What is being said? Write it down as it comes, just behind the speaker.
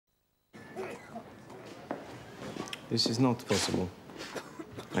This is not possible.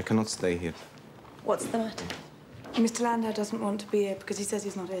 I cannot stay here. What's the matter? Mr. Landau doesn't want to be here because he says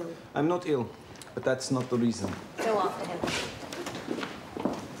he's not ill. I'm not ill, but that's not the reason. Go after him.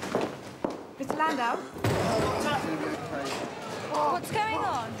 Mr. Landau? What's going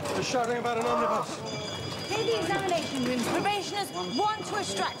on? They're shouting about an omnibus. Clear the examination rooms. Probationers, one to a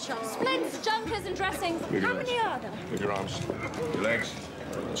stretcher. Splints, junkers and dressings. How many are there? Move your arms. Your legs.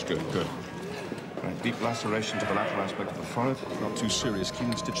 That's good, good. Right, deep laceration to the lateral aspect of the forehead. Not too serious. Clean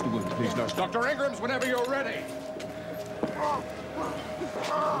and stitch the wound, please, nurse. Dr. Ingrams, whenever you're ready.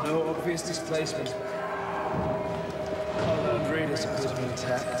 No obvious displacement. Collar and radius appear to be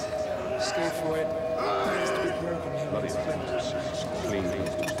intact. Scaphoid appears to be broken. Bloody clean.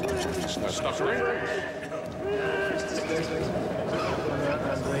 Nurse, Dr. Ingrams.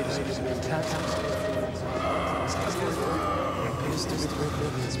 Collar and radius appear to be intact. Appears to be broken.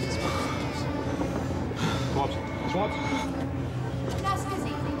 Swabs. Swabs. Nurse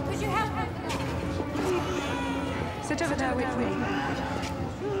Lizzie, could you help her? Sit over there with me.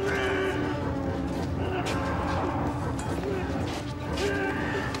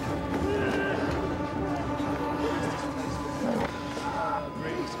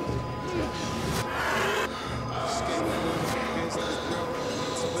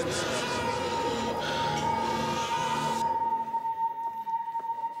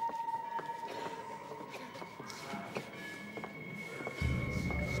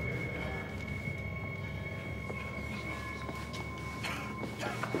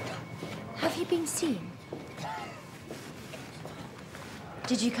 Have you been seen?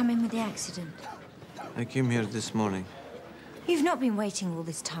 Did you come in with the accident? I came here this morning. You've not been waiting all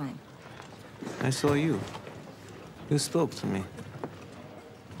this time. I saw you. You spoke to me.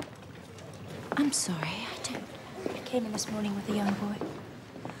 I'm sorry, I came in this morning with a young boy.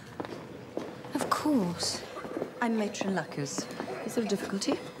 Of course. I'm Matron Luckers. Is there a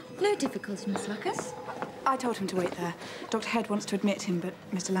difficulty? No difficulty, Miss Lucas. I told him to wait there. Dr. Head wants to admit him, but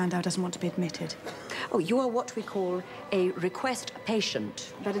Mr. Landau doesn't want to be admitted. Oh, you are what we call a request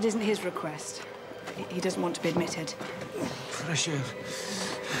patient. But it isn't his request. He doesn't want to be admitted. Fresh air.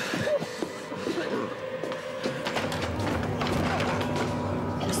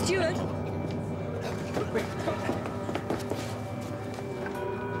 Steward.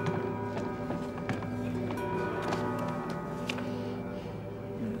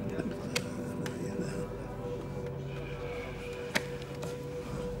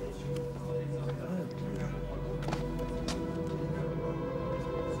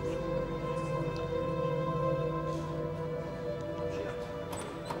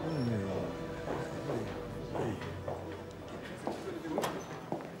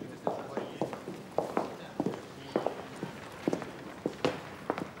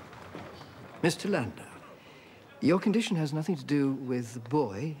 Mr. Landau, your condition has nothing to do with the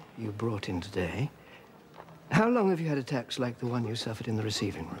boy you brought in today. How long have you had attacks like the one you suffered in the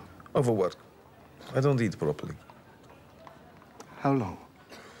receiving room? Overwork. I don't eat properly. How long?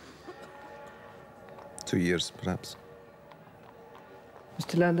 2 years, perhaps.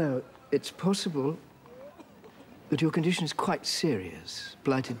 Mr. Landau, it's possible that your condition is quite serious,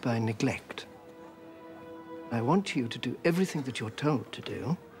 blighted by neglect. I want you to do everything that you're told to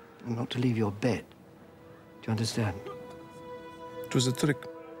do, and not to leave your bed. Do you understand? It was a trick,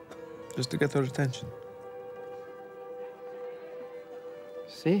 just to get her attention.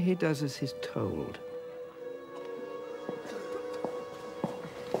 See, he does as he's told.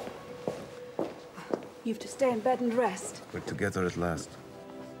 You have to stay in bed and rest. We're together at last.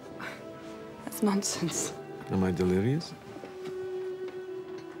 That's nonsense. Am I delirious?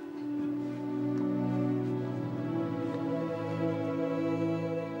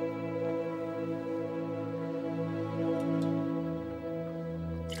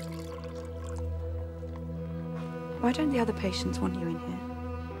 Why don't the other patients want you in here?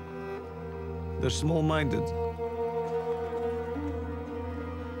 They're small-minded.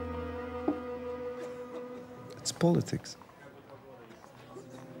 It's politics.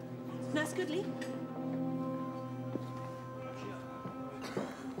 Nurse Goodley.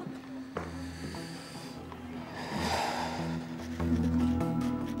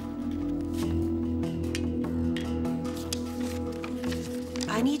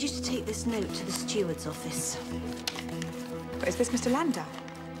 I need you to take this note to the steward's office. But is this Mr. Landau?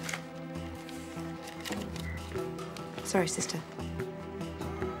 Sorry, sister.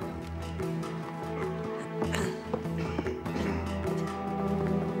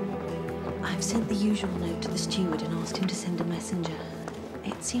 I've sent the usual note to the steward and asked him to send a messenger.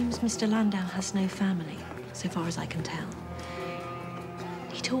 It seems Mr. Landau has no family, so far as I can tell.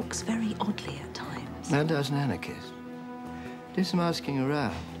 He talks very oddly at times. Landau's an anarchist. Do some asking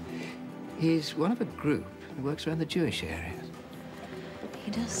around. He's one of a group who works around the Jewish area.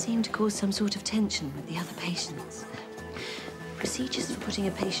 He does seem to cause some sort of tension with the other patients. Procedures for putting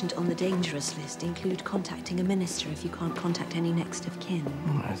a patient on the dangerous list include contacting a minister if you can't contact any next of kin.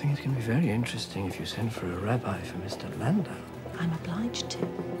 I think it's going to be very interesting if you send for a rabbi for Mr. Landau. I'm obliged to.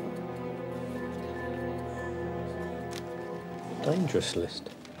 Dangerous list.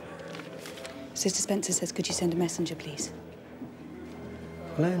 Sister Spencer says, could you send a messenger, please?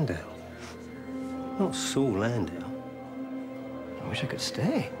 Landau. Not Saul Landau. I wish I could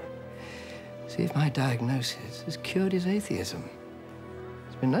stay. See if my diagnosis has cured his atheism.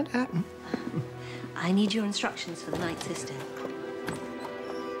 It's been known to happen. I need your instructions for the night, sister.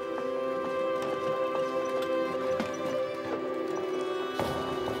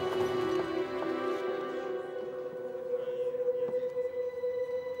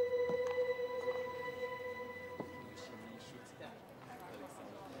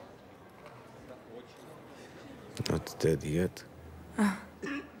 Not dead yet.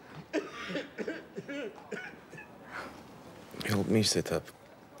 Help me sit up.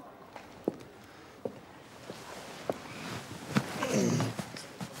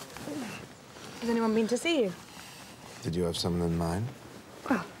 Has anyone been to see you? Did you have someone in mind?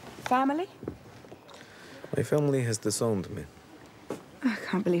 Well, family? My family has disowned me. I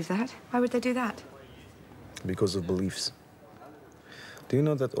can't believe that. Why would they do that? Because of beliefs. Do you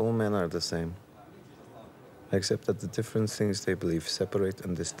know that all men are the same? Except that the different things they believe separate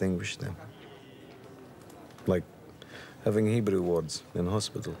and distinguish them. Like having Hebrew wards in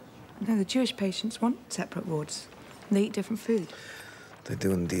hospital. No, the Jewish patients want separate wards. They eat different food. They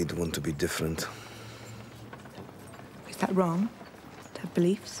do indeed want to be different. Is that wrong? To have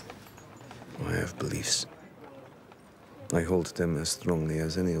beliefs? I have beliefs. I hold them as strongly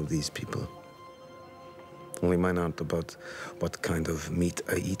as any of these people. Only mine aren't about what kind of meat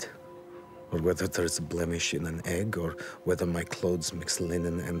I eat, or whether there's a blemish in an egg, or whether my clothes mix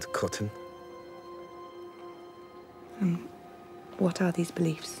linen and cotton. What are these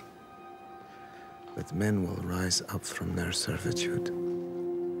beliefs? That men will rise up from their servitude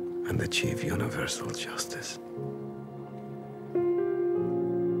and achieve universal justice.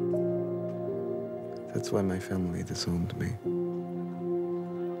 That's why my family disowned me.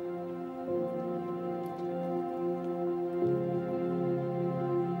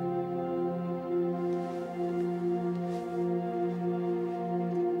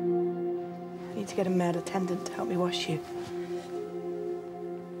 I need to get a male attendant to help me wash you.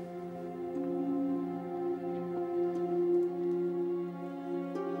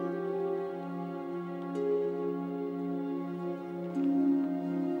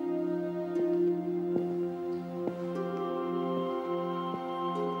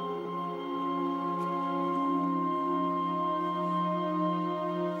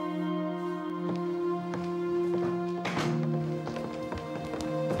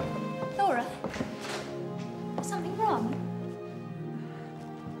 Laura? Is something wrong?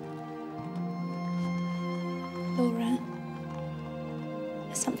 Laura,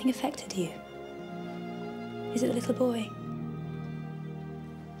 has something affected you? Is it the little boy?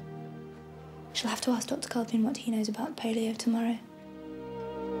 She'll have to ask Dr. Culpin what he knows about polio tomorrow.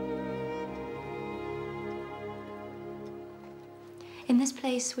 In this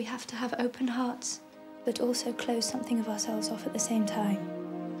place, we have to have open hearts, but also close something of ourselves off at the same time.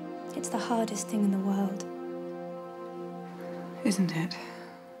 It's the hardest thing in the world. Isn't it?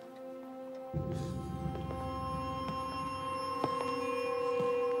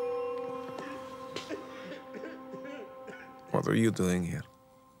 What are you doing here?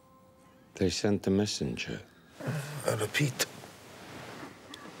 They sent a messenger. I repeat.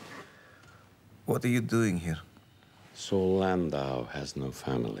 What are you doing here? Saul Landau has no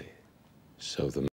family, so the